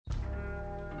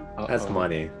That's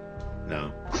money.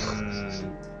 No.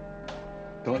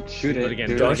 Don't shoot Do it. it again.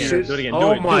 Do Do it it again. again. Do it again.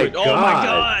 Oh my do it. Oh my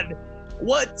God. god!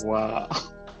 What? Wow.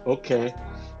 Okay.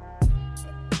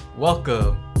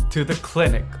 Welcome to the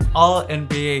Clinic, all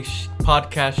NBA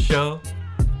podcast show.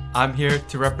 I'm here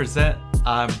to represent.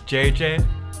 I'm JJ.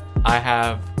 I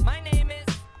have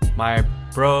my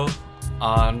bro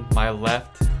on my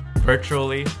left,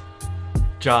 virtually,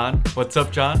 John. What's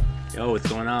up, John? Yo, what's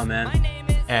going on, man?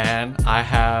 And I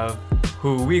have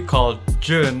who we call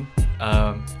Jun.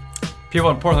 People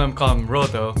in Portland call him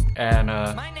Rodo. And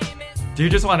do you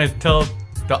just want to tell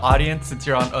the audience, since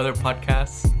you're on other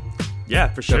podcasts, Yeah,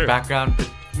 for sure. the background?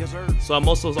 Yes, sir. So I'm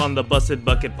also on the Busted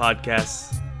Bucket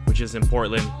podcast, which is in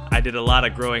Portland. I did a lot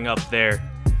of growing up there.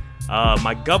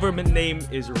 My government name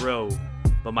is Ro,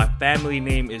 but my family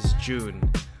name is June.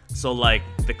 So like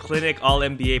the Clinic All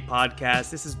NBA podcast,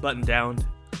 this is buttoned down.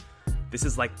 This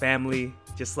is like family,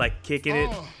 just like kicking it.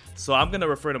 So I'm gonna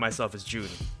refer to myself as June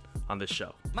on this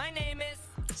show. My name is...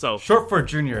 So Short for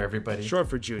Junior, everybody. short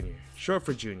for Junior. Short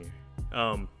for Junior.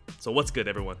 So what's good,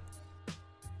 everyone?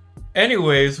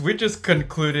 Anyways, we just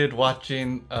concluded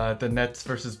watching the Nets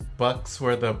versus Bucks,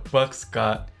 where the Bucks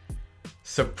got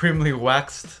supremely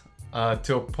waxed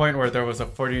to a point where there was a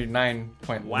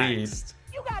 49-point lead. Waxed.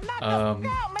 You got knocked out,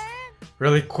 man!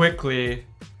 Really quickly,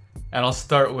 and I'll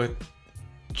start with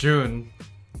June.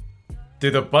 Do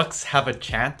the Bucks have a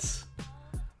chance?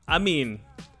 I mean,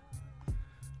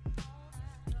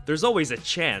 there's always a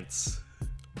chance,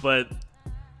 but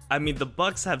I mean, the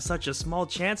Bucks have such a small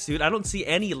chance, dude. I don't see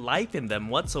any life in them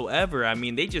whatsoever. I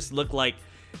mean, they just look like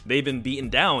they've been beaten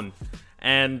down.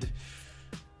 And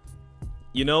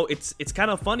you know, it's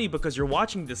kind of funny because you're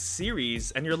watching this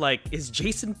series and you're like, is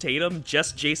Jason Tatum,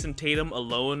 just Jason Tatum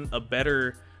alone, a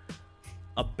better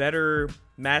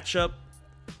matchup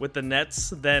with the Nets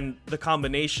than the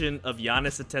combination of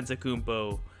Giannis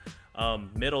Antetokounmpo,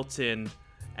 Middleton,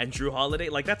 and Drew Holiday?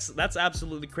 Like, that's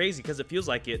absolutely crazy because it feels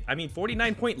like it. I mean,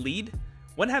 49-point lead?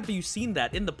 When have you seen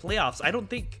that in the playoffs? I don't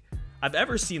think I've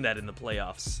ever seen that in the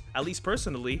playoffs, at least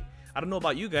personally. I don't know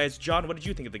about you guys. John, what did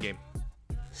you think of the game?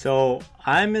 So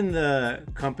I'm in the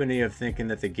company of thinking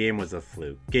that the game was a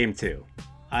fluke. Game 2.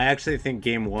 I actually think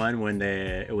game 1, when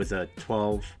it was a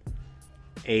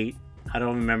 12-8. I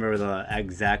don't remember the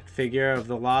exact figure of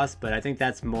the loss, but I think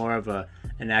that's more of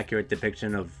an accurate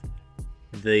depiction of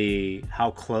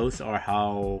how close or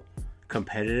how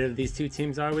competitive these two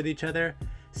teams are with each other.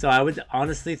 So I would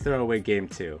honestly throw away game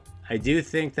 2. I do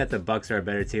think that the Bucks are a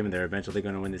better team and they're eventually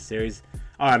going to win the series.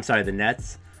 Oh, I'm sorry, the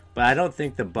Nets. But I don't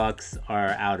think the Bucks are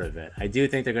out of it. I do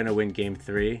think they're going to win game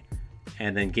 3,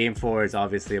 and then game 4 is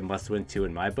obviously a must-win too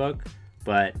in my book.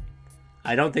 But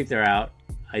I don't think they're out.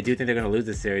 I do think they're going to lose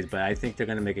the series, but I think they're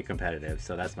going to make it competitive.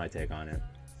 So that's my take on it.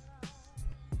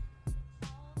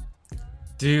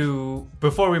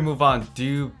 Before we move on, do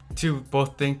you two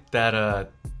both think that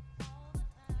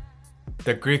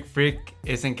the Greek Freak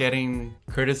isn't getting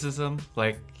criticism?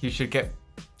 Like, he should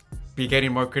be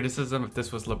getting more criticism if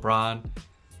this was LeBron,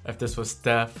 if this was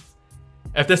Steph,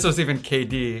 if this was even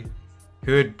KD,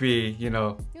 who would be, You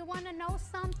want to know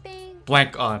something?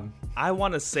 blank on. I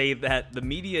want to say that the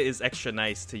media is extra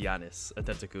nice to Giannis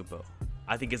Antetokounmpo.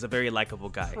 I think he's a very likable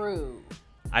guy. True.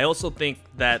 I also think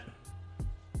that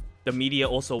the media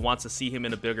also wants to see him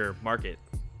in a bigger market.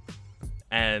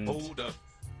 And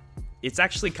it's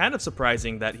actually kind of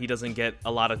surprising that he doesn't get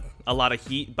a lot of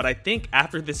heat. But I think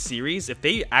after this series, if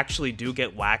they actually do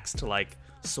get waxed, like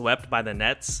swept by the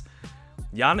Nets,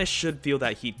 Giannis should feel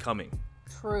that heat coming.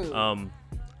 True.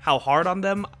 How hard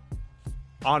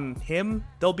on him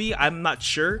they'll be, I'm not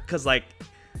sure. Because like,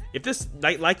 if this,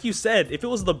 like you said, if it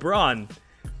was LeBron,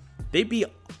 they'd be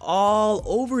all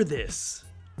over this,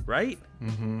 right?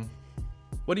 Mm-hmm.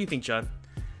 What do you think, John?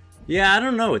 Yeah, I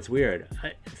don't know. It's weird.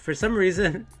 For some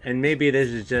reason, and maybe this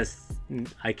is just,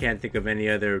 I can't think of any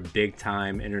other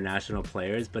big-time international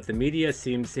players, but the media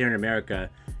seems here in America,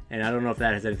 and I don't know if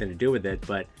that has anything to do with it,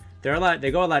 but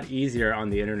they go a lot easier on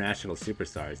the international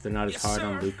superstars. They're not as hard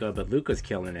on Luka, but Luka's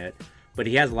killing it. But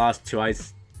he has lost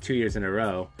twice, 2 years in a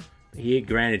row.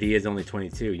 Granted, he is only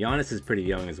 22. Giannis is pretty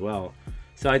young as well.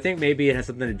 So I think maybe it has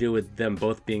something to do with them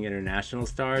both being international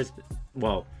stars.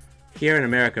 Well, here in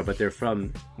America, but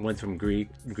one's from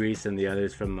Greece and the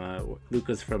other's from,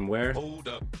 Luka's from where? Hold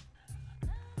up.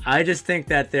 I just think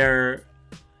that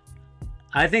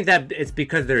I think that it's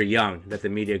because they're young that the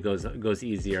media goes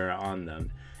easier on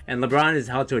them. And LeBron is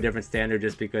held to a different standard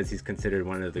just because he's considered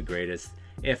one of the greatest,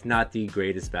 if not the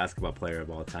greatest basketball player of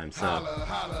all time. So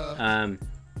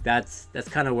that's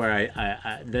kind of where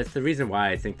I that's the reason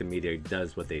why I think the media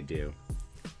does what they do.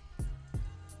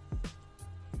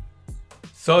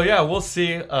 So yeah, we'll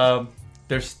see.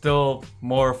 There's still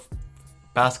more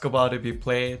basketball to be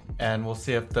played, and we'll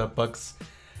see if the Bucks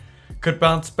could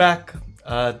bounce back.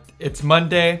 It's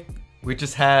Monday. We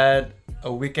just had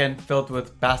a weekend filled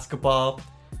with basketball,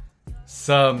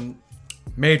 some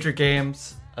major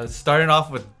games. Starting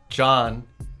off with John,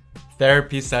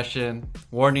 therapy session,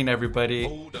 warning everybody.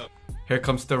 Hold up. Here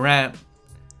comes the rant.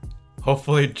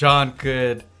 Hopefully John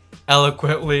could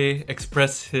eloquently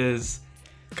express his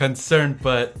concern,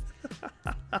 but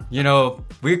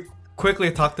we quickly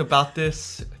talked about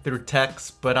this through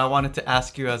text, but I wanted to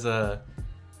ask you as a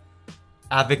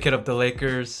advocate of the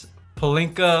Lakers,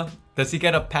 Pelinka, does he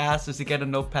get a pass? Does he get a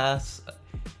no pass?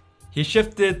 He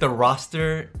shifted the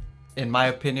roster, in my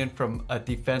opinion, from a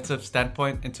defensive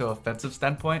standpoint into an offensive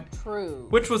standpoint. True.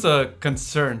 Which was a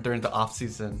concern during the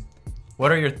offseason.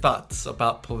 What are your thoughts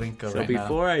about Pelinka So right now?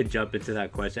 before I jump into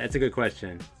that question, it's a good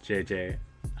question, JJ.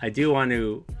 I do want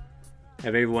to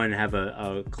have everyone have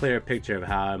a clear picture of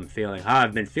how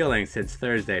I've been feeling since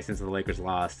Thursday, since the Lakers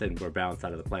lost and were bounced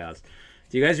out of the playoffs.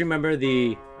 Do you guys remember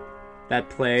that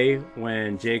play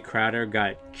when Jay Crowder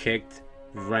got kicked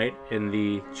right in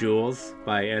the jewels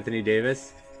by Anthony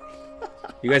Davis?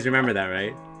 You guys remember that,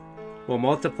 right? Well,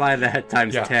 multiply that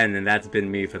times 10, and that's been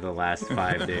me for the last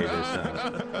 5 days or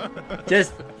so.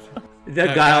 Just the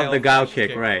guile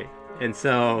kick, right? And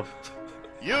so,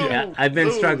 I've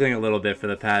been struggling a little bit for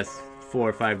the past 4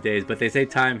 or 5 days, but they say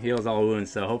time heals all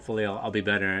wounds, so hopefully I'll be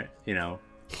better,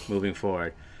 moving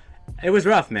forward. It was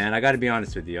rough, man. I got to be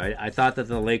honest with you. I thought that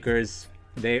the Lakers,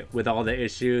 with all the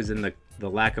issues and the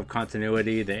lack of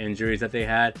continuity, the injuries that they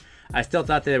had, I still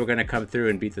thought they were going to come through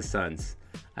and beat the Suns.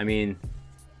 I mean,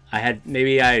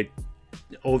 I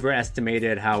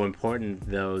overestimated how important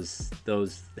those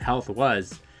health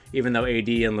was, even though AD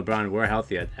and LeBron were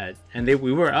healthy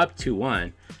we were up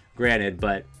 2-1, granted,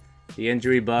 but the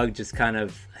injury bug just kind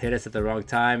of hit us at the wrong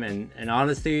time, and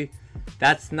honestly,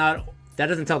 that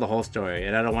doesn't tell the whole story,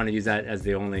 and I don't want to use that as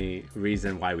the only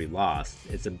reason why we lost.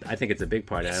 I think it's a big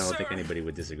part. I don't think anybody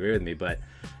would disagree with me, but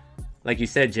like you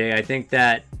said, Jay, I think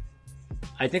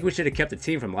we should have kept the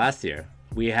team from last year.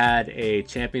 We had a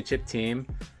championship team.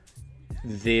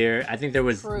 I think there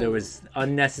was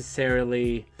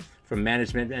unnecessarily, from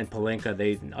management and Pelinka,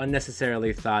 they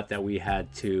unnecessarily thought that we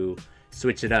had to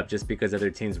switch it up just because other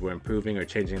teams were improving or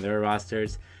changing their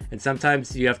rosters. And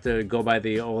sometimes you have to go by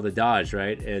the old adage,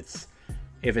 right? If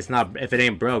it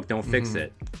ain't broke, don't fix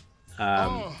it.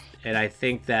 And I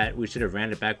think that we should have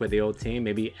ran it back with the old team,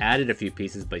 maybe added a few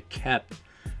pieces, but kept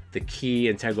the key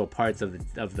integral parts of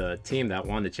the team that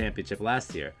won the championship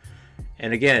last year.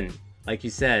 And again, like you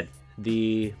said,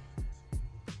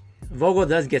 Vogel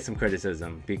does get some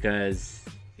criticism because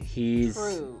he's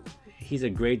a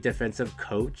great defensive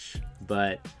coach,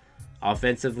 but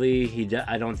offensively,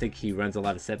 I don't think he runs a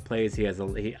lot of set plays. I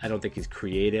don't think he's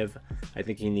creative. I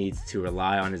think he needs to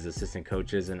rely on his assistant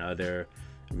coaches and other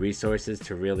resources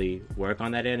to really work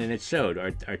on that end, and it showed.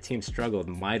 Our team struggled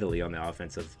mightily on the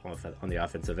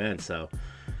offensive end. So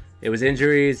it was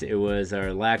injuries, it was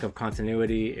our lack of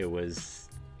continuity,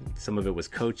 some of it was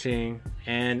coaching,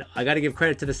 and I got to give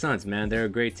credit to the Suns, man. They're a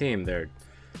great team. They're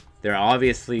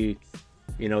obviously,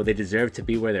 they deserve to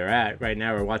be where they're at right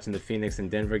now. We're watching the Phoenix and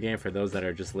Denver game for those that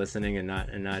are just listening and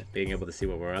not being able to see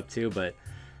what we're up to, but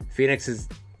Phoenix is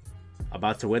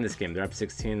about to win this game. They're up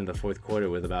 16 in the fourth quarter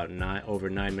with about over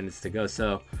 9 minutes to go.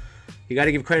 So you got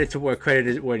to give credit to where credit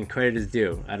is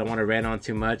due. I don't want to rant on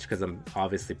too much because I'm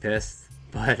obviously pissed,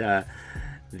 but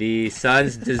the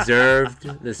Suns deserved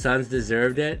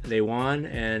it. They won,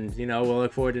 and we'll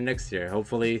look forward to next year.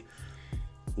 Hopefully,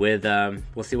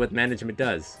 we'll see what management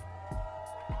does.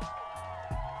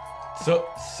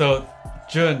 So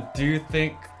Jun, do you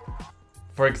think,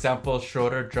 for example,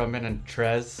 Schroeder, Drummond, and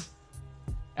Trez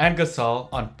and Gasol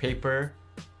on paper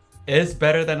is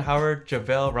better than Howard,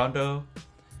 JaVale, Rondo,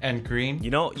 and Green?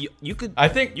 You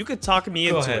could talk me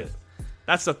into it.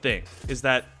 That's the thing, is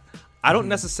that I don't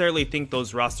necessarily think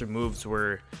those roster moves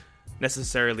were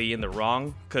necessarily in the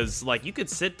wrong, because you could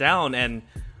sit down and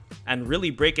really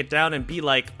break it down and be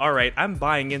like, all right, I'm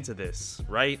buying into this,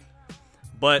 right?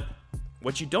 But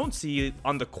what you don't see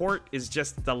on the court is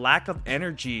just the lack of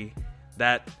energy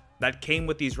that came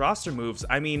with these roster moves.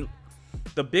 I mean,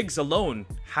 the bigs alone,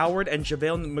 Howard and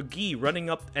JaVale McGee running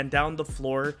up and down the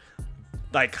floor,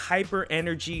 hyper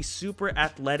energy, super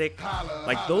athletic,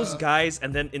 those guys,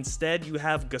 and then instead you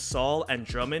have Gasol and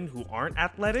Drummond who aren't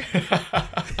athletic.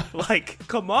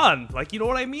 Come on, you know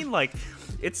what I mean?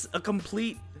 It's a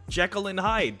complete Jekyll and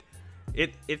Hyde.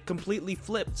 It completely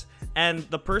flipped, And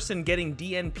the person getting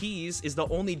DNPs is the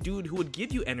only dude who would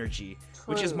give you energy,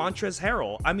 which is True. Montrezl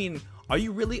Harrell. I mean, are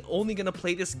you really only going to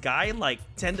play this guy like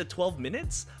 10 to 12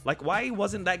 minutes? Like, why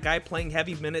wasn't that guy playing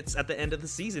heavy minutes at the end of the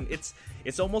season?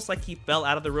 It's almost like he fell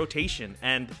out of the rotation,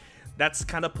 and that's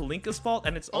kind of Pelinka's fault,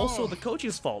 and it's also the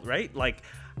coach's fault, right? Like,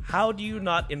 how do you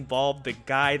not involve the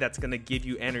guy that's going to give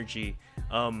you energy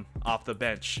off the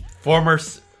bench? Former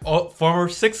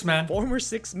six man. Former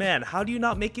six man. How do you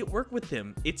not make it work with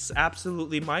him? It's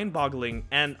absolutely mind-boggling.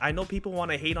 And I know people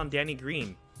want to hate on Danny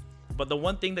Green, but the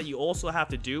one thing that you also have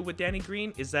to do with Danny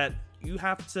Green is that you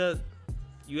have to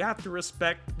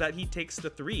respect that he takes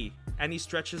the three and he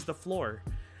stretches the floor.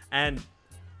 And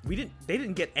they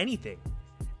didn't get any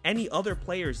other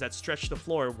players that stretch the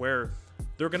floor where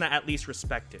they're gonna at least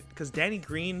respect it. Because Danny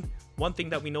Green, one thing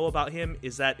that we know about him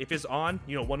is that if it's on,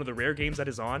 one of the rare games that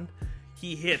is on,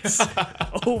 he hits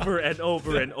over and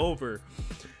over and over.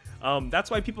 That's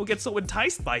why people get so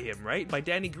enticed by him, right? By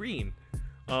Danny Green.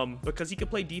 Because he can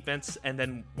play defense, and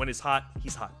then when it's hot,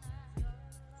 he's hot.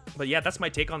 But yeah, that's my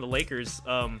take on the Lakers.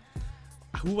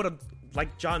 Who would have,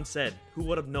 like John said, who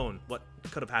would have known what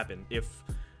could have happened if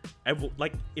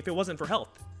it wasn't for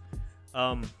health?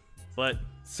 But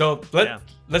So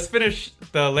let's finish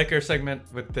the Lakers segment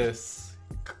with this.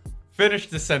 Finish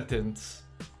the sentence.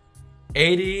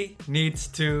 AD needs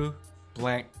to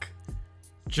blank.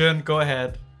 Jun, go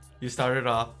ahead. You started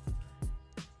off.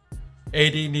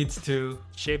 AD needs to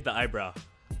shave the eyebrow.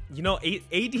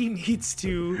 AD needs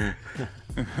to.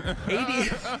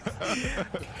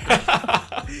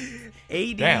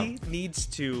 AD needs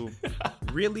to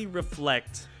really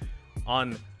reflect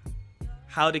on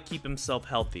how to keep himself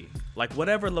healthy. Like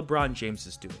whatever LeBron James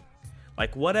is doing.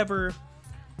 Like whatever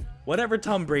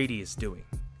Tom Brady is doing.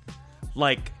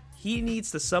 Like, he needs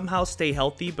to somehow stay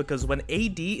healthy, because when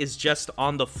AD is just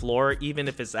on the floor, even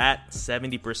if it's at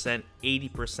 70%,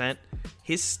 80%,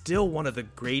 he's still one of the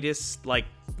greatest,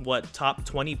 top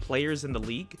 20 players in the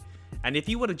league. And if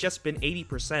he would have just been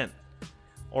 80%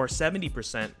 or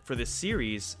 70% for this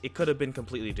series, it could have been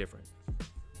completely different.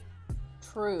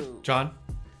 True. John?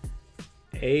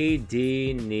 AD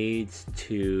needs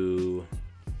to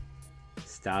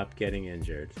stop getting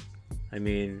injured. I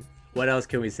mean, what else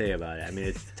can we say about it? I mean,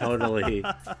 it's totally.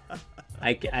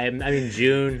 I mean,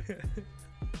 June.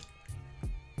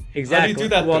 Exactly. How do you do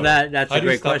that, well, though? that's How a do you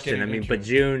great stop question. getting I mean, injured? but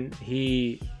June,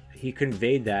 he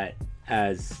conveyed that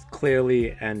as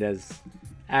clearly and as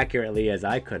accurately as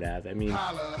I could have. I mean,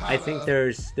 I think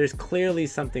there's clearly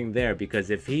something there, because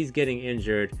if he's getting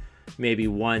injured maybe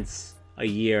once a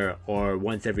year or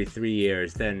once every 3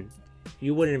 years, then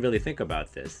you wouldn't really think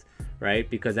about this, right?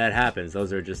 Because that happens.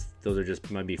 Those are just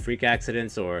maybe freak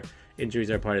accidents, or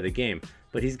injuries are part of the game.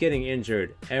 But he's getting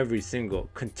injured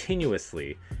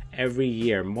continuously, every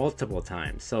year, multiple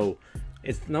times. So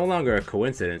it's no longer a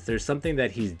coincidence. There's something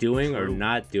that he's doing or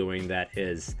not doing that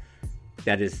is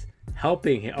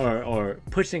helping him or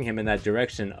pushing him in that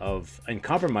direction and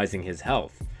compromising his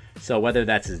health. So whether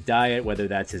that's his diet, whether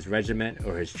that's his regimen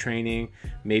or his training,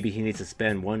 maybe he needs to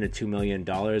spend $1 to $2 million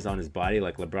on his body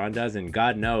like LeBron does. And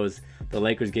God knows the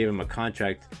Lakers gave him a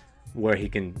contract where he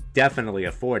can definitely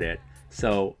afford it.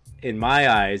 So in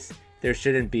my eyes, there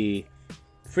shouldn't be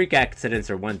freak accidents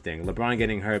are one thing. LeBron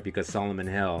getting hurt because Solomon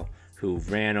Hill, who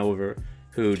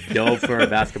dove for a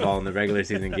basketball in the regular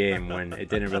season game when it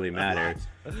didn't really matter,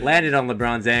 landed on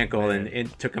LeBron's ankle and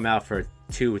it took him out for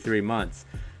 2 or 3 months.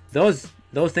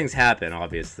 Those things happen,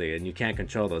 obviously, and you can't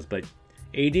control those. But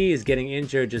AD is getting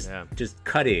injured just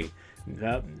cutting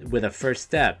with a first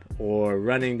step or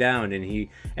running down,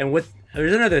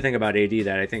 there's another thing about AD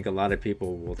that I think a lot of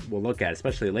people will look at,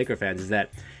 especially Laker fans, is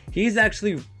that he's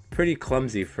actually pretty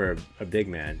clumsy for a big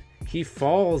man. He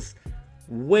falls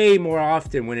way more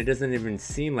often when it doesn't even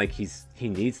seem like he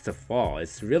needs to fall.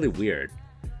 It's really weird.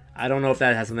 I don't know if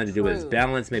that has something to do with his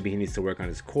balance. Maybe he needs to work on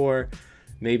his core.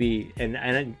 Maybe,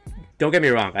 and don't get me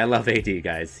wrong, I love AD,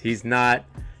 guys. He's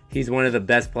one of the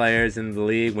best players in the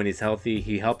league when he's healthy.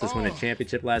 He helped us win a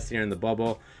championship last year in the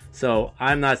bubble. So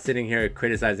I'm not sitting here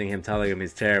criticizing him, telling him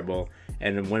he's terrible,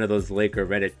 and one of those Laker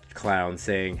Reddit clowns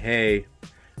saying, hey,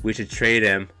 we should trade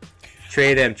him.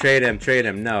 Trade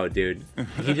him. No, dude.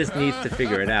 He just needs to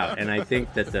figure it out. And I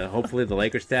think that hopefully the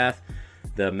Laker staff,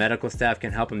 the medical staff,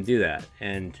 can help him do that.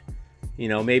 And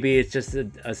maybe it's just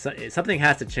something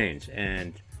has to change,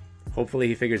 and hopefully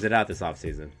he figures it out this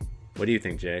offseason. What do you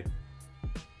think, Jay?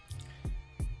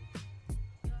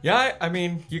 Yeah, I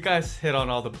mean, you guys hit on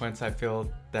all the points I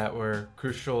feel that were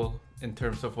crucial in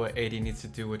terms of what AD needs to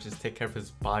do, which is take care of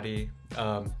his body.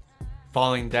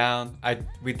 Falling down.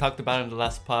 We talked about it in the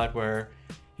last pod where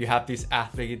you have these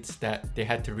athletes that they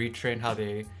had to retrain how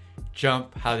they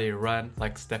jump, how they run,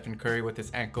 like Stephen Curry with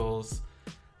his ankles,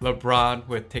 LeBron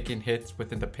with taking hits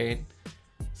within the paint.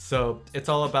 So it's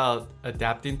all about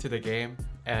adapting to the game,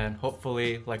 and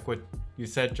hopefully, like what you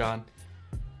said, John,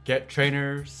 get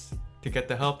trainers to get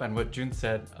the help, and what June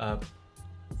said,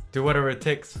 do whatever it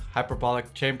takes.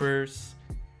 Hyperbolic chambers.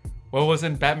 What was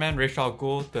in Batman? Ra's al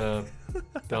Ghul,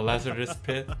 the Lazarus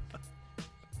pit.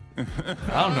 I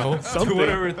don't know. Do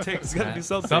whatever it takes. It's gotta man. be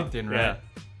something. Something, right? Yeah.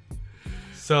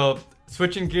 So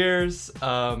switching gears,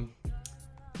 the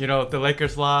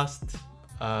Lakers lost.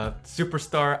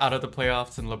 Superstar out of the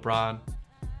playoffs in LeBron.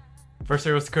 First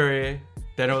it was Curry,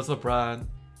 then it was LeBron.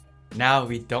 Now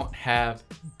we don't have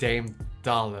Dame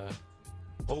Dollar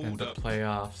in the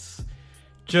playoffs.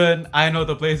 Jun, I know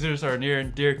the Blazers are near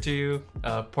and dear to you.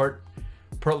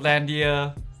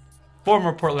 Portlandia,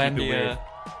 former Portlandia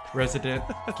resident.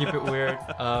 Keep it weird.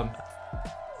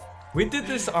 We did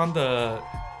this on the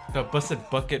Busted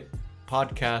Bucket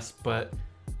podcast, but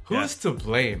who's to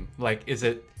blame? Like, is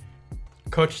it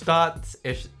Coach Stotts?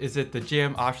 Is it the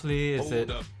GM Ashley? Is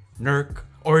it Nurk?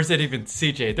 Or is it even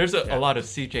CJ? There's a lot of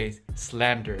CJ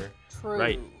slander. True.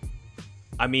 Right.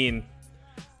 I mean,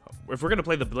 if we're gonna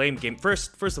play the blame game,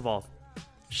 first of all,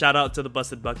 shout out to the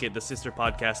Busted Bucket, the sister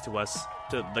podcast to us,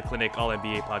 to the Clinic All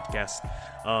NBA podcast.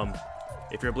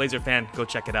 If you're a Blazer fan, go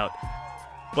check it out.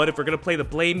 But if we're gonna play the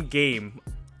blame game,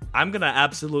 I'm gonna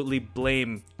absolutely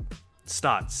blame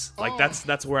Stotts. Like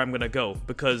that's where I'm gonna go,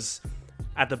 because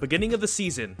at the beginning of the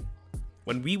season,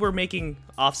 when we were making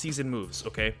off-season moves,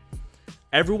 okay,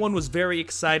 everyone was very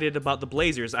excited about the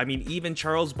Blazers. I mean, even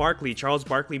Charles Barkley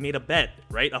made a bet,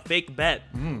 right? A fake bet,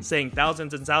 saying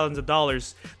thousands and thousands of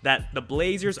dollars that the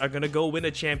Blazers are going to go win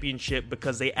a championship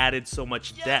because they added so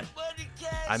much depth.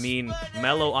 I mean,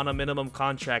 Melo on a minimum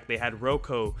contract. They had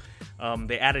Rocco.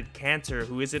 They added Cantor,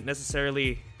 who isn't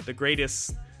necessarily the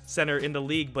greatest center in the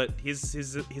league, but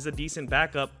he's a decent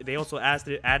backup. They also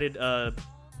added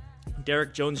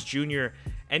Derek Jones Jr.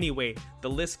 Anyway, the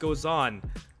list goes on.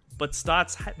 But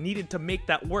Stotts needed to make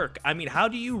that work. I mean, how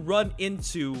do you run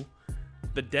into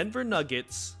the Denver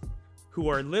Nuggets, who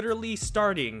are literally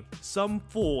starting some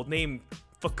fool named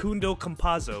Facundo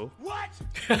Campazzo,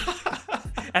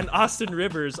 and Austin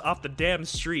Rivers off the damn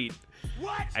street,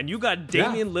 and you got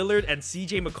Damian Lillard and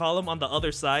CJ McCollum on the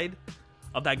other side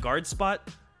of that guard spot?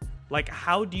 Like,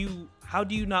 how do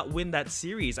you not win that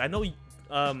series? I know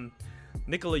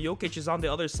Nikola Jokic is on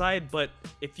the other side, but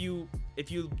if you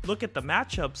look at the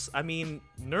matchups, I mean,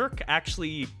 Nurk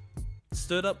actually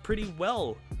stood up pretty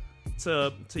well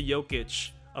to Jokic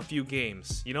a few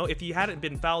games. You know, if he hadn't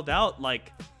been fouled out,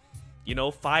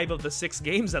 5 of the 6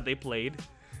 games that they played,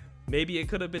 maybe it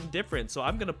could have been different. So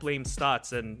I'm gonna blame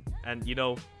Stotts, and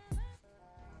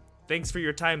thanks for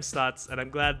your time, Stotts, and I'm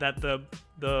glad that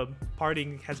the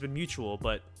parting has been mutual,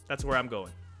 but that's where I'm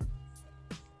going.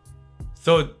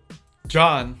 So,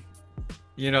 John,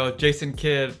 Jason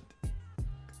Kidd,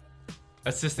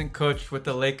 assistant coach with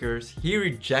the Lakers, he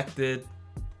rejected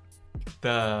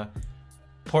the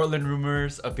Portland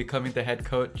rumors of becoming the head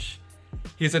coach.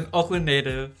 He's an Oakland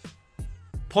native,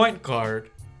 point guard,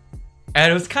 and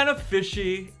it was kind of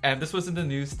fishy, and this was in the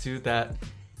news too, that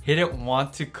he didn't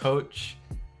want to coach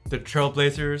the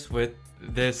Trailblazers with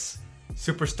this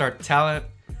superstar talent.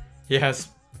 He has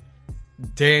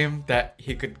Dame that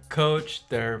he could coach.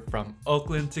 They're from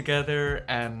Oakland together,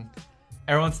 and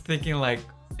everyone's thinking like,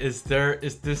 is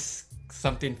this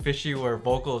something fishy where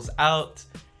Vogel's out?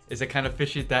 Is it kind of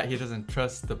fishy that he doesn't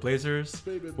trust the Blazers?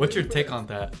 What's your take on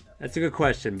that? That's a good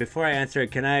question. Before I answer it,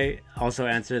 can I also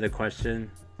answer the question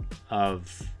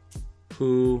of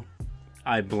who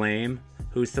I blame?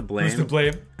 Who's to blame? Who's to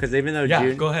blame? Because even though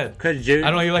June, go ahead. Because June,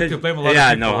 I know you like to blame a lot of people.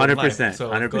 Yeah, no,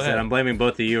 100%. 100%. I'm blaming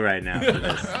both of you right now for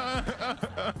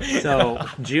this. So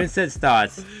June said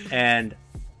Stotts, and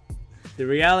the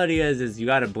reality is you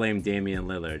got to blame Damian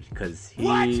Lillard because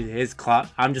his clock.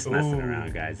 I'm just messing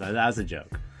around, guys. That was a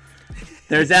joke.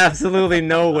 There's absolutely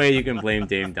no way you can blame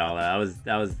Dame Dollar.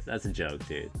 That's a joke,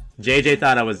 dude. JJ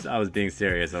thought I was being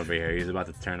serious over here. He was about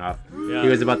to turn off. Yeah. He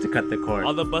was about to cut the cord.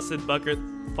 All the Busted Bucket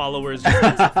followers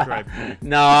just subscribe.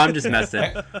 No, I'm just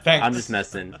messing. Thanks. I'm just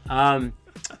messing.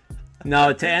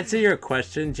 No, to answer your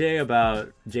question, Jay,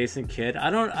 about Jason Kidd, I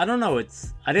don't know. It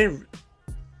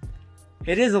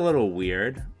is a little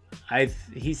weird.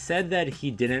 He said that he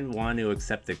didn't want to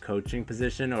accept the coaching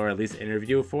position or at least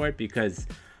interview for it because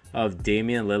of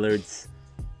Damian Lillard's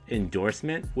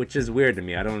endorsement, which is weird to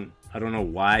me. I don't know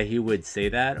why he would say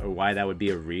that or why that would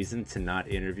be a reason to not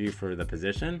interview for the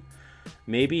position.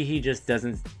 Maybe he just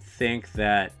doesn't think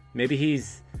that. Maybe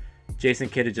Jason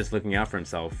Kidd is just looking out for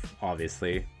himself,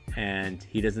 obviously, and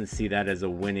he doesn't see that as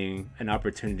an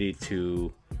opportunity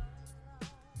to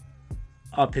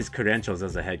up his credentials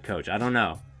as a head coach. I don't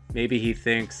know. Maybe he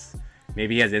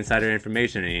has insider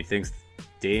information and he thinks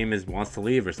Dame wants to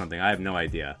leave or something. I have no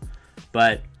idea.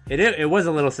 But it was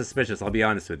a little suspicious, I'll be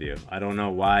honest with you. I don't know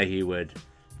why he would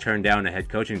turn down a head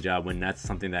coaching job when that's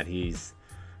something that he's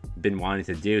been wanting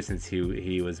to do since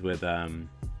he was with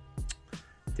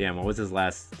what was his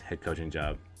last head coaching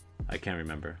job? I can't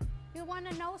remember. You want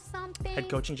to know something? Head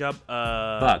coaching job?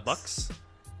 Bucks.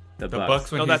 The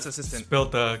Bucks. When No, he that's assistant.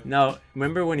 spilled the No,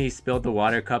 remember when he spilled the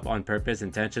water cup on purpose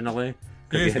intentionally?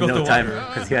 Yeah, he Because spilled the water.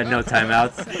 because he had no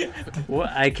timeouts. Well,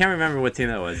 I can't remember what team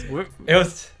that was.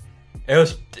 It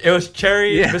was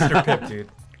cherry Yeah. Mr. Pip, dude.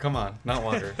 Come on, not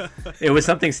water. It was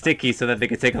something sticky so that they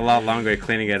could take a lot longer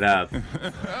cleaning it up.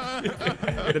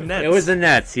 The Nets. It was the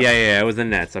Nets. Yeah, it was the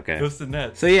Nets. Okay. It was the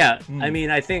Nets. So yeah, I mean,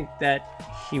 I think that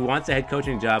he wants a head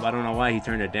coaching job. I don't know why he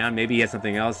turned it down. Maybe he has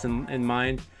something else in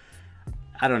mind.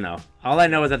 I don't know. All I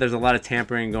know is that there's a lot of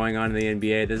tampering going on in the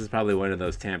NBA. This is probably one of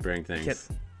those tampering things.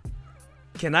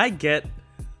 Can I get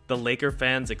the Laker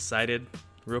fans excited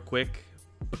real quick?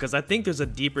 Because I think there's a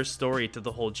deeper story to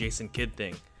the whole Jason Kidd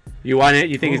thing. You want it?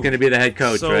 You think he's going to be the head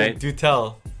coach, So- right? Do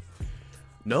tell.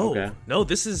 No, Okay. no.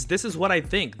 This is what I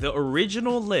think. The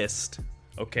original list,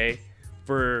 okay,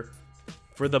 for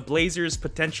the Blazers'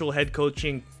 potential head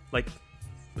coaching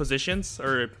positions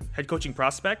or head coaching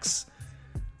prospects,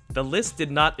 the list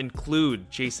did not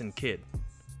include Jason Kidd.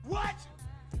 What?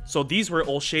 So these were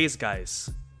O'Shea's guys,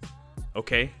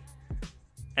 okay,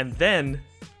 and then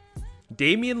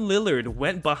Damian Lillard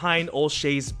went behind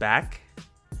O'Shea's back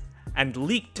and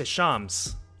leaked to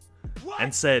Shams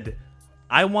and said,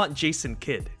 I want Jason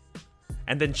Kidd.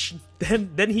 And then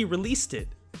then he released it.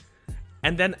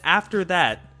 And then after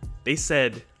that, they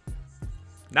said,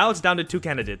 now it's down to two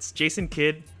candidates, Jason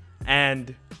Kidd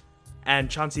and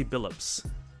Chauncey Billups.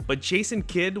 But Jason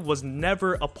Kidd was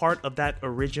never a part of that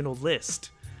original list.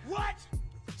 What?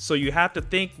 So you have to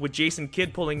think with Jason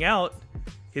Kidd pulling out,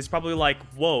 he's probably like,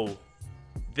 whoa,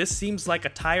 this seems like a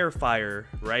tire fire,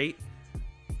 right?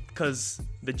 Because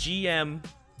the GM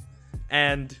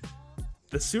and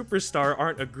the superstar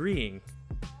aren't agreeing.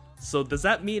 So does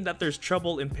that mean that there's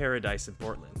trouble in paradise in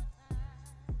Portland?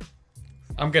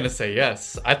 I'm gonna say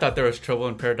yes. I thought there was trouble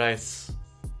in paradise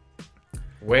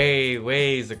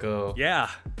ways ago. Yeah.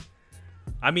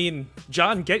 I mean,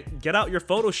 John, get out your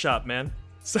Photoshop, man.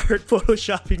 Start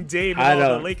photoshopping Dame and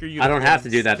all the Laker uniforms. I don't have to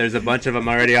do that. There's a bunch of them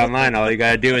already online. All you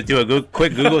gotta do is do a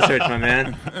quick Google search, my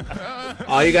man.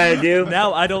 All you gotta do.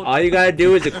 Now I don't. All you gotta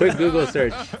do is a quick Google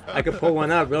search. I could pull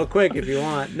one up real quick if you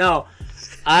want. No,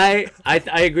 I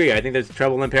agree. I think there's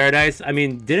trouble in paradise. I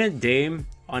mean, didn't Dame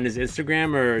on his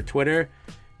Instagram or Twitter,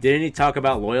 didn't he talk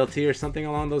about loyalty or something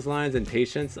along those lines and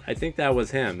patience? I think that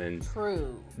was him, and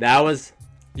True. that was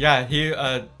Yeah, he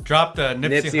dropped a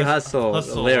Nipsey Hussle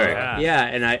lyric.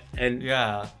 Yeah.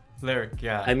 Yeah, lyric.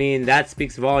 Yeah. I mean, that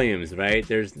speaks volumes, right?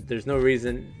 There's no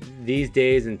reason these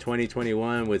days in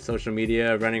 2021 with social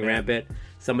media running rampant,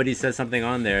 somebody says something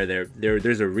on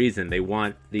there's a reason. They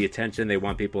want the attention. They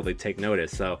want people to take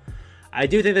notice. So I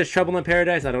do think there's trouble in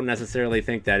paradise. I don't necessarily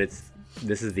think that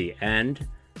this is the end.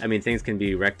 I mean, things can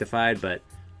be rectified, but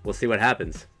we'll see what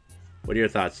happens. What are your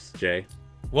thoughts, Jay?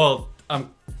 Well, I'm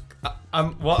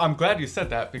glad you said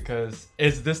that, because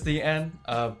is this the end?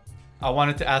 I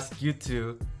wanted to ask you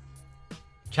two.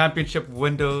 Championship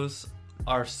windows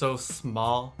are so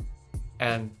small,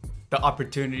 and the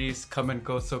opportunities come and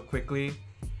go so quickly.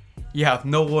 You have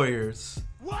no Warriors,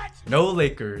 What? no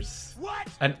Lakers, What?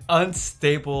 an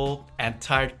unstable and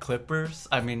tired Clippers.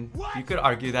 I mean, What? you could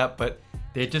argue that, but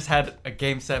they just had a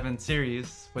Game 7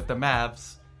 series with the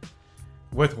Mavs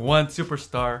with one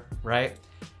superstar, right?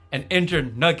 And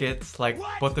injured Nuggets, like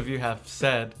What? both of you have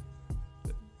said,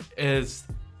 is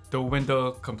the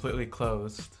window completely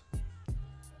closed.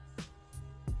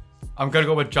 I'm gonna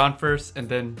go with John first, and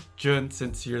then Jun,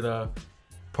 since you're the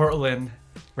Portland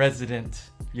resident,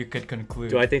 you could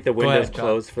conclude. Do I think the Go window's ahead, John.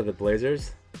 closed for the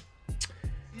Blazers?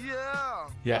 Yeah.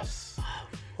 Yes.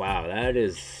 Wow,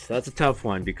 that's a tough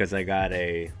one because I got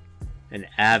I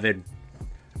have an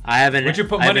Would you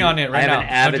put money on it right I have now? an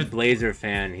avid 100 Blazer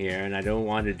fan here, and I don't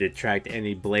want to detract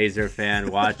any Blazer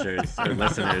fan watchers or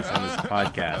listeners on this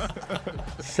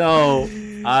podcast. So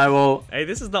I will. Hey,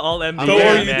 this is the all NBA, Don't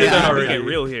worry, man. you did that We already. get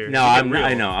real here. No, We get I'm. real.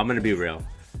 I know. I'm going to be real.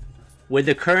 With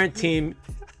the current team,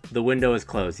 the window is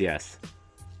closed. Yes,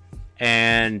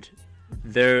 and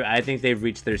I think they've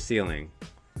reached their ceiling.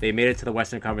 They made it to the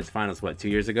Western Conference Finals. What, 2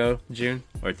 years ago, June,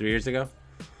 or 3 years ago?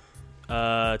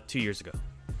 2 years ago.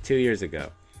 2 years ago.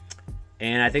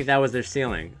 And I think that was their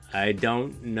ceiling. I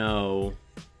don't know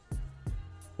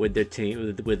with their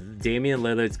team with Damian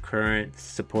Lillard's current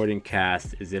supporting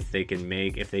cast is if they can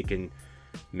make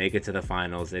it to the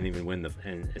finals and even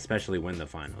and especially win the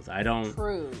finals. I don't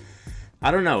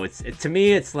know. To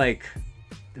me it's like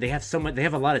they have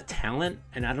a lot of talent,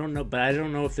 and I don't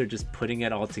know if they're just putting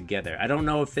it all together. I don't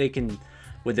know if they can,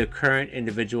 with their current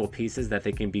individual pieces, that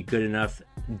they can be good enough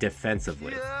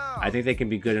defensively. Yeah. I think they can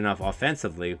be good enough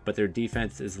offensively, but their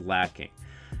defense is lacking.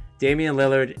 Damian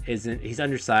Lillard he's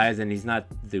undersized and he's not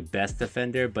the best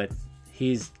defender, but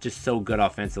he's just so good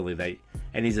offensively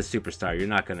and he's a superstar.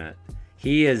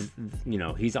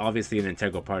 He's obviously an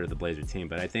integral part of the Blazer team,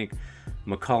 but I think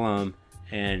McCollum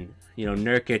and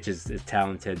Nurkic is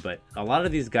talented, but a lot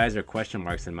of these guys are question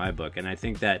marks in my book, and I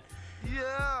think that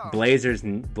Blazers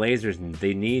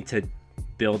they need to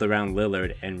build around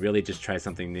Lillard and really just try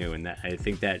something new. And I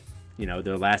think that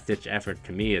their last ditch effort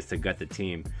to me is to gut the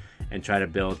team and try to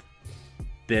build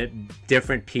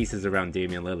different pieces around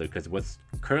Damian Lillard, because what's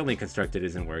currently constructed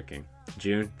isn't working.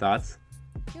 June, thoughts?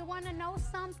 You want to know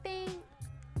something?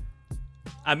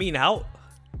 I mean, how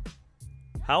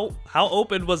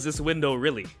open was this window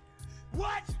really?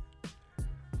 What?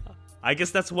 I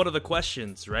guess that's one of the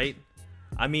questions, right?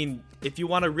 I mean, if you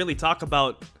want to really talk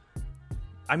about,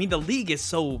 the league is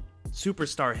so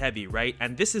superstar heavy, right?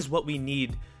 And this is what we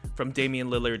need from Damian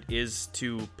Lillard, is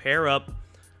to pair up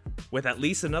with at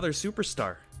least another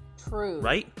superstar. True.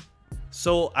 Right?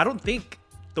 So I don't think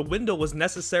the window was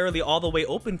necessarily all the way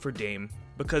open for Dame,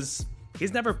 because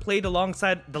he's never played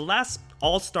alongside. The last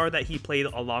All-Star that he played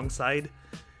alongside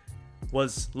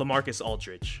was LaMarcus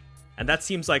Aldridge. And that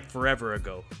seems like forever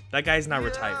ago. That guy's not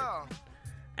retired.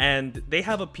 And they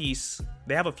have a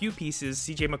few pieces.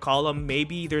 CJ McCollum,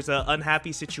 maybe there's an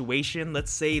unhappy situation.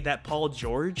 Let's say that Paul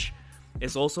George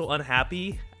is also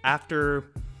unhappy after,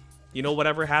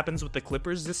 whatever happens with the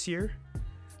Clippers this year.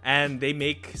 And they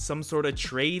make some sort of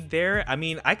trade there. I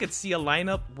mean, I could see a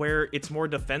lineup where it's more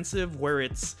defensive, where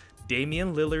it's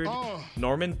Damian Lillard,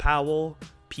 Norman Powell,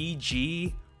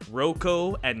 PG,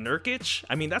 Rocco, and Nurkic.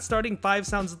 I mean, that starting five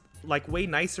sounds like way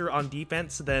nicer on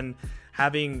defense than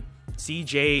having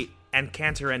CJ and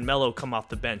Cantor and Melo come off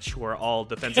the bench, who are all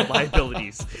defensive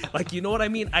liabilities. Like, you know what I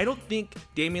mean? I don't think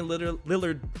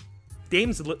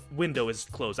Dame's window is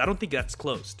closed. I don't think that's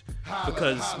closed,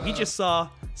 because we just saw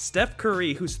Steph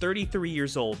Curry, who's 33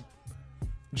 years old,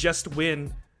 just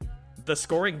win the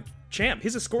scoring champ.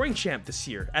 He's a scoring champ this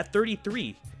year at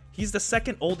 33. He's the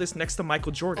second oldest next to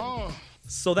Michael Jordan.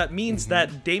 So that means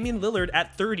that Damian Lillard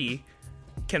at 30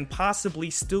 can possibly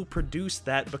still produce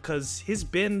that, because he's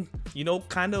been,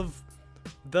 kind of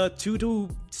the 2 to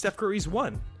Steph Curry's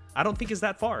 1. I don't think it's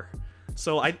that far.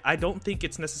 So I don't think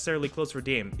it's necessarily close for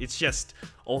Dame. It's just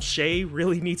O'Shea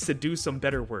really needs to do some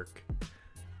better work.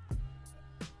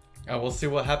 We'll see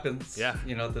what happens. Yeah.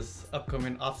 This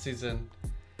upcoming offseason.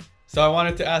 So I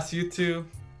wanted to ask you two,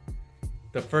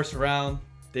 the first round,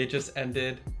 they just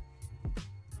ended.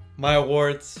 My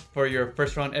awards for your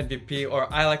first round MVP,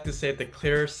 or I like to say the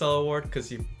Clear Cell Award,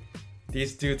 because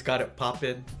these dudes got it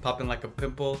popping like a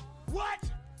pimple. What?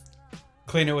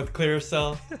 Clean it with Clear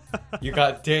Cell. You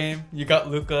got Dame, you got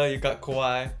Luka, you got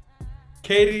Kawhi,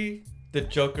 Katie, the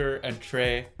Joker, and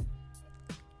Trey.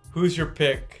 Who's your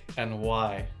pick and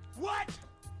why? What?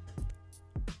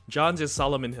 John's is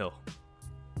Solomon Hill.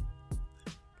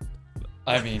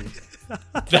 I mean,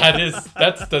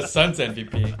 that's the Suns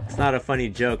MVP. It's not a funny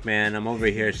joke, man. I'm over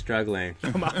here struggling.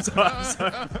 I'm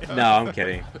sorry. No, I'm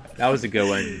kidding. That was a good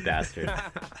one, you bastard.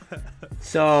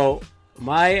 So,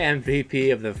 my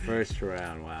MVP of the first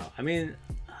round, wow. I mean,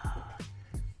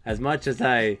 as much as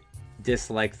I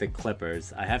dislike the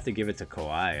Clippers, I have to give it to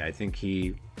Kawhi. I think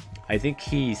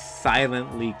he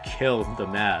silently killed the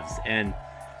Mavs, and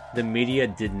the media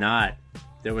did not.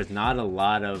 There was not a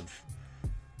lot of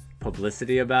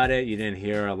publicity about it. You didn't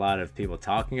hear a lot of people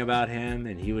talking about him,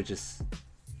 and he was just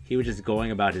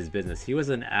going about his business. He was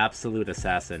an absolute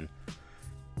assassin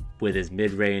with his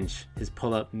mid-range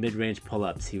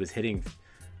pull-ups.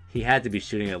 He had to be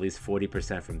shooting at least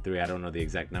 40% from three. I don't know the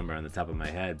exact number on the top of my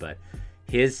head, but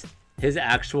his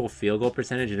actual field goal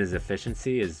percentage and his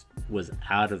efficiency was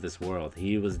out of this world.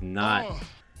 He was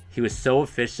so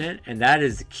efficient, and that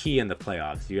is key in the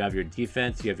playoffs. You have your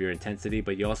defense, you have your intensity,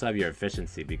 but you also have your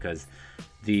efficiency, because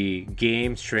the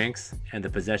game shrinks and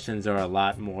the possessions are a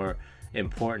lot more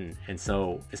important, and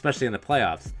so especially in the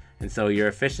playoffs. And so your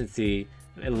efficiency,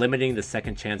 limiting the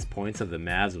second chance points of the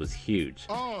Mavs, was huge.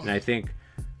 And I think,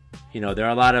 there are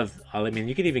a lot of,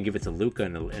 you could even give it to Luka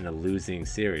in a losing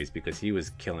series, because he was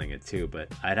killing it too, but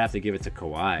I'd have to give it to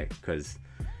Kawhi, because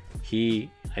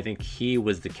I think he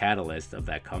was the catalyst of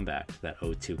that comeback, that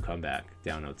 0-2 comeback,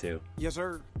 down 0-2. Yes,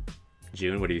 sir.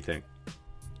 June, what do you think?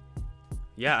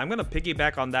 Yeah, I'm gonna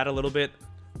piggyback on that a little bit.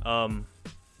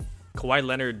 Kawhi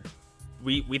Leonard,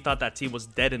 we thought that team was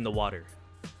dead in the water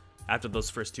after those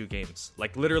first 2 games.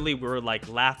 Like literally, we were like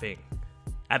laughing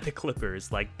at the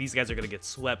Clippers. Like these guys are gonna get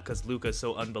swept because Luka's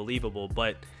so unbelievable.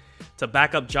 But to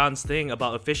back up John's thing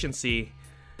about efficiency,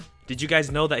 did you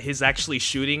guys know that he's actually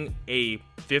shooting a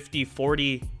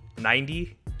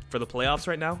 50-40-90 for the playoffs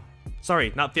right now?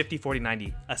 Sorry, not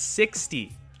 50-40-90, a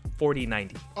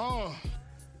 60-40-90.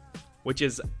 Which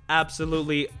is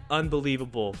absolutely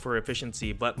unbelievable for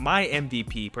efficiency. But my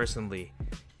MVP, personally,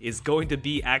 is going to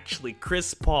be actually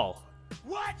Chris Paul.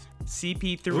 What?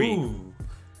 CP3. Ooh.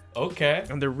 Okay.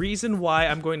 And the reason why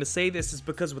I'm going to say this is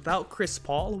because without Chris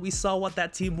Paul, we saw what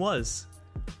that team was.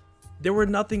 There were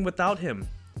nothing without him.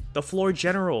 The floor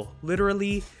general.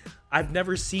 Literally, I've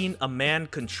never seen a man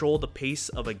control the pace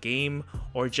of a game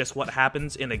or just what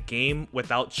happens in a game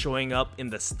without showing up in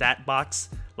the stat box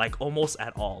like almost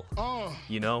at all.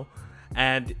 You know?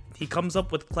 And he comes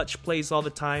up with clutch plays all the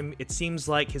time. It seems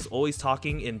like he's always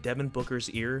talking in Devin Booker's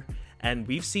ear. And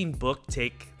we've seen Book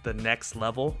take the next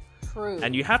level. True.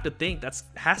 And you have to think that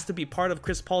has to be part of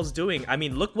Chris Paul's doing. I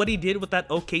mean, look what he did with that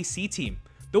OKC team.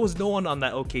 There was no one on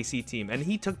that OKC team, and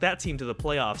he took that team to the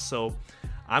playoffs. So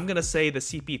I'm going to say the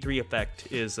CP3 effect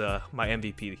is my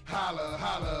MVP. Holla,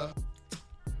 holla.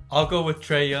 I'll go with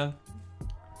Trae Young,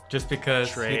 just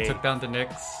because Trae. he took down the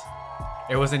Knicks.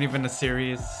 It wasn't even a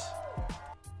series,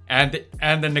 and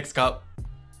the Knicks got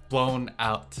blown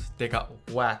out. They got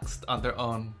waxed on their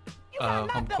own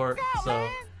home court.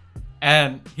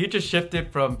 And he just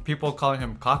shifted from people calling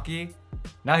him cocky.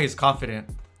 Now he's confident,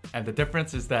 and the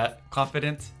difference is that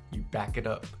confident, you back it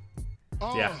up.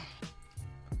 Yeah.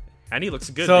 And he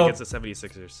looks good So- against the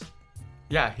 76ers.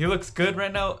 Yeah, he looks good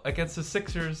right now against the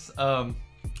Sixers.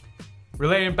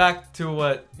 Relating back to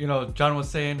what John was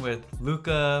saying with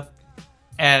Luka,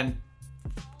 and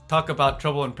talk about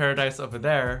trouble in paradise over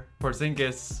there.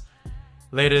 Porzingis,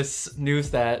 latest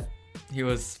news that he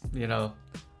was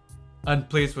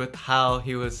unpleased with how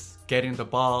he was getting the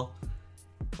ball.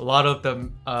 A lot of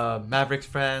the Mavericks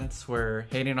fans were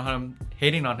hating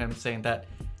on him, saying that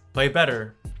play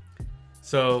better.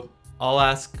 So I'll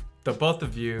ask the both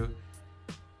of you.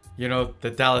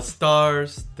 The Dallas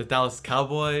Stars, the Dallas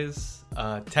Cowboys,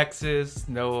 Texas,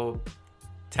 no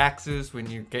taxes when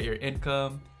you get your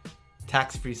income,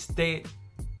 tax-free state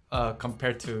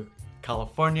compared to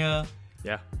California.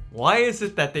 Yeah. Why is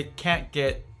it that they can't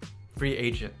get free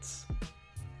agents?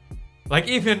 Like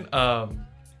even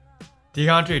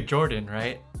DeAndre Jordan,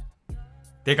 right?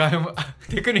 They got him.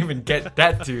 They couldn't even get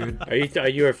that dude. Are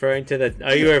you referring to the?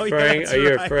 Are you Yeah, referring? that's Are you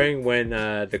right. referring when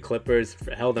the Clippers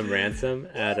held him ransom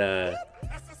at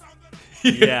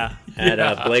Yeah.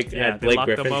 Blake Yeah, at they Blake locked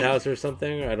him Griffin's up. house or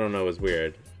something? I don't know. It was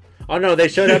weird. Oh no, they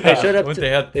showed up. They showed up. When To, they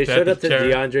had they showed the up to chair.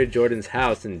 DeAndre Jordan's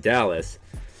house in Dallas,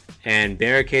 and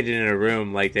barricaded in a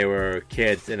room like they were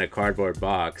kids in a cardboard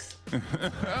box,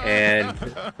 and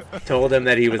told him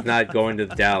that he was not going to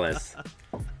Dallas.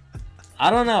 I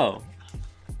don't know.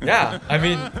 Yeah, I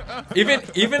mean,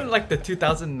 even like the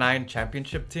 2009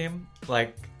 championship team,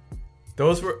 like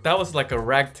that was like a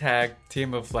ragtag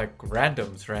team of like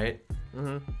randoms, right?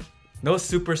 Mm-hmm. No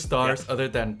superstars other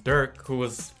than Dirk, who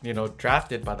was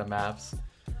drafted by the Mavs.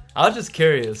 I was just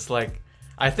curious, like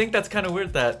I think that's kind of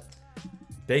weird that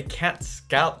they can't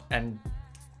scout and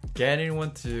get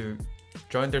anyone to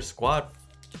join their squad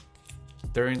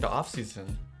during the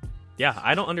offseason. Yeah,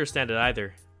 I don't understand it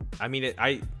either. I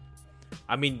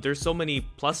mean, there's so many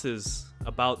pluses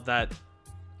about that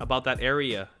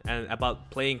area and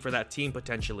about playing for that team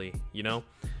potentially,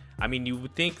 I mean, you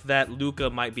would think that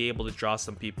Luka might be able to draw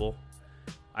some people.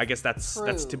 I guess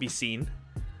that's to be seen.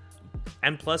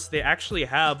 And plus, they actually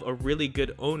have a really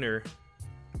good owner,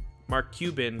 Mark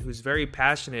Cuban, who's very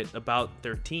passionate about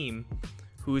their team,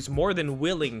 who's more than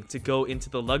willing to go into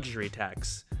the luxury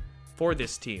tax for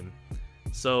this team.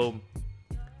 So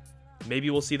maybe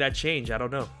we'll see that change. I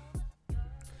don't know.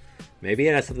 Maybe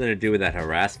it has something to do with that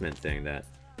harassment thing that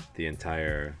the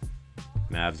entire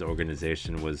Mavs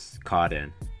organization was caught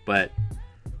in. But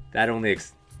that only...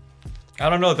 I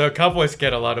don't know. The Cowboys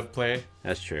get a lot of play.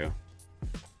 That's true.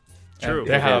 True. And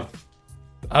they have,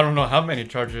 I don't know how many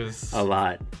charges. A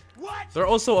lot. They're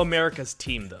also America's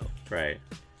team, though. Right.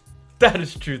 That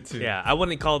is true too. Yeah, I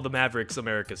wouldn't call the Mavericks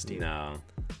America's team. No.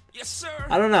 Yes, sir.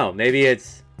 I don't know. Maybe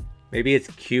it's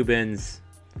Cuban's...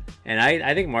 And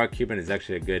I think Mark Cuban is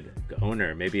actually a good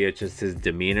owner. Maybe it's just his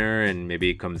demeanor and maybe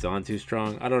he comes on too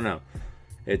strong. I don't know.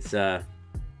 That's a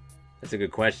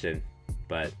good question.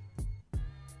 But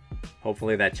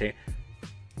hopefully that change.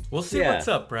 We'll see what's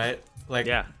up, right? Like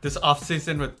Yeah. this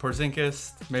offseason with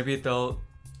Porzingis, maybe there'll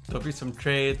be some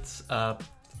trades.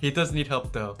 He does need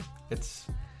help though. It's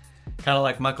kind of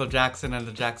like Michael Jackson and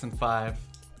the Jackson 5,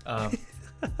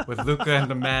 with Luka and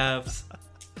the Mavs,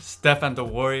 Steph and the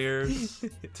Warriors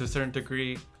to a certain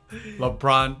degree.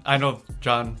 LeBron, I know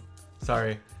John,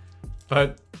 sorry,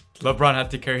 but LeBron had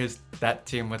to carry that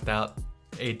team without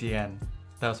ADN.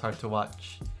 That was hard to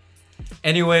watch.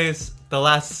 Anyways, the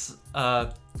last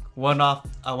one-off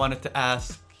I wanted to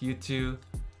ask you two.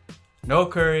 No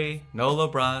Curry, no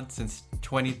LeBron since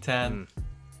 2010.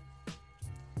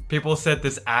 People said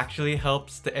this actually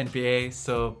helps the NBA,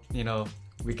 so,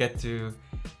 we get to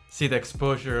see the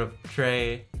exposure of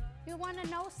Trey, You wanna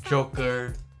know something?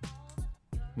 Joker.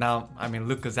 Now,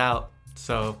 Luka's out,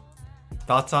 so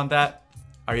thoughts on that?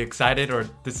 Are you excited, or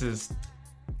this is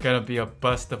gonna be a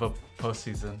bust of a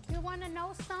postseason? You wanna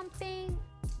know something?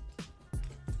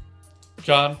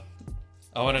 John,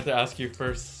 I wanted to ask you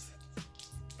first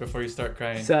before you start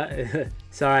crying.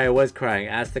 Sorry, I was crying.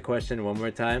 Ask the question one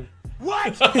more time.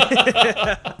 What?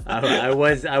 I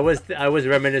was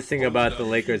reminiscing about the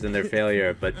Lakers and their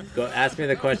failure, but go ask me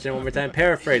the question one more time.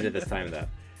 Paraphrase it this time, though.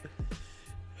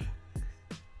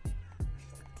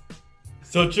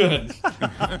 So Jun,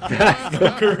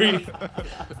 no Curry,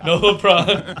 no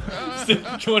LeBron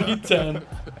since 2010.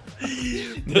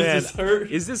 Does this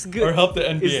hurt? Is this good or help the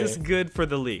NBA? Is this good for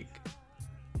the league?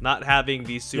 Not having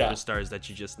these superstars that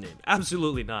you just named.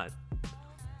 Absolutely not.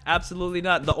 Absolutely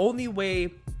not. The only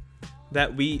way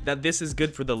that this is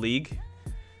good for the league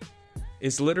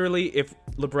is literally if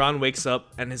LeBron wakes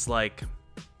up and is like,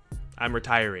 I'm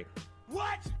retiring.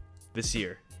 What? This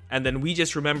year. And then we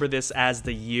just remember this as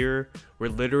the year where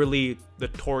literally the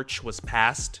torch was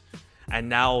passed and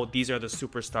now these are the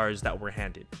superstars that were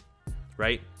handed.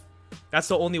 Right? That's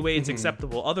the only way it's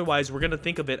acceptable. Otherwise, we're going to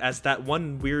think of it as that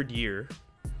one weird year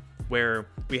where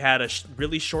we had a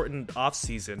really shortened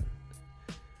offseason,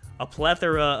 a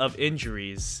plethora of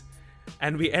injuries,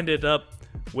 and we ended up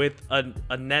with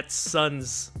a Nets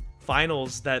Suns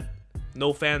finals that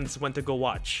no fans went to go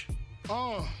watch.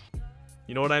 Oh.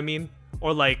 You know what I mean?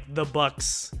 Or like the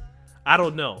Bucks. I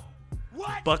don't know.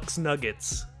 What? Bucks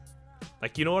Nuggets.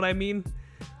 Like, you know what I mean?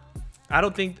 I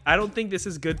don't think this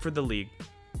is good for the league.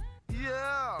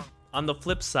 Yeah. On the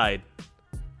flip side,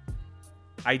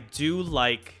 I do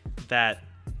like that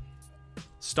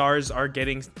stars are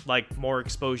getting like more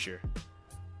exposure.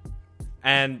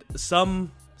 And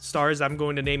some stars I'm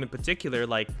going to name in particular,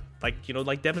 like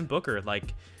Devin Booker.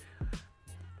 Like,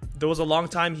 there was a long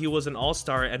time he was an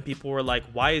all-star, and people were like,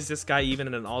 why is this guy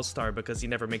even an all-star? Because he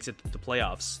never makes it to the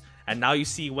playoffs. And now you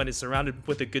see when it's surrounded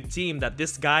with a good team that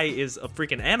this guy is a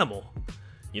freaking animal.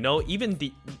 Even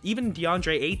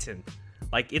DeAndre Ayton.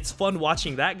 Like, it's fun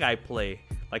watching that guy play.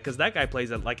 Like, because that guy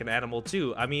plays like an animal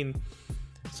too.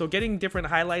 So getting different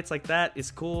highlights like that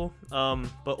is cool.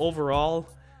 But overall,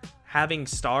 having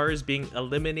stars being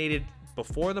eliminated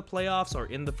before the playoffs or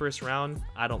in the first round,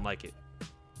 I don't like it.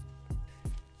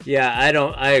 Yeah,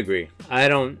 I agree. I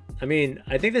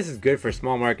think this is good for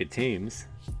small market teams.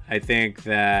 I think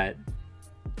that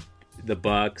the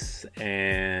Bucks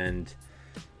and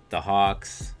the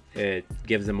Hawks, it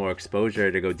gives them more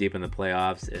exposure to go deep in the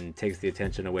playoffs and takes the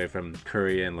attention away from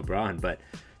Curry and LeBron. But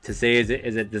to say,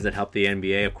 does it help the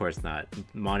NBA? Of course not.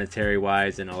 Monetary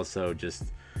wise, and also just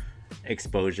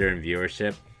exposure and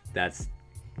viewership.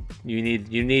 You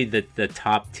need the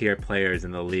top tier players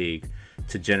in the league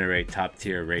to generate top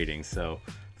tier ratings. So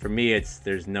for me,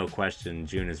 there's no question.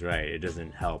 June is right. It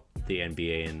doesn't help the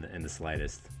NBA in the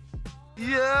slightest.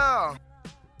 Yeah.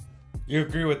 You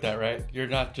agree with that, right? You're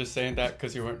not just saying that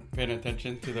because you weren't paying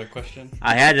attention to the question?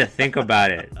 I had to think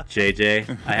about it,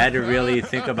 JJ. I had to really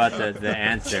think about the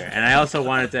answer, and I also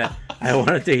wanted to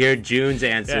hear June's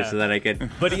answer so that I could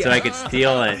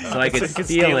steal it. So I could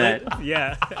steal it.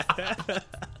 Yeah.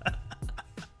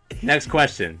 Next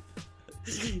question.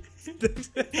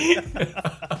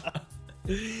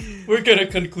 We're gonna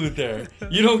conclude there.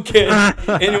 You don't get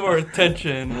any more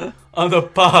attention on the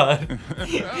pod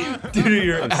due to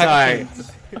your actions.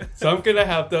 Sorry. So I'm gonna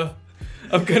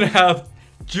have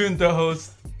June, the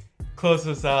host, close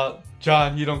us out.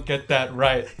 John, you don't get that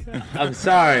right. I'm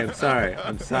sorry.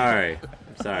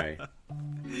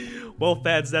 Well,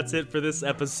 fans, that's it for this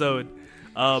episode.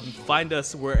 Find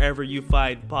us wherever you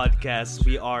find podcasts.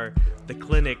 We are The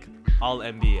Clinic All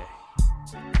NBA.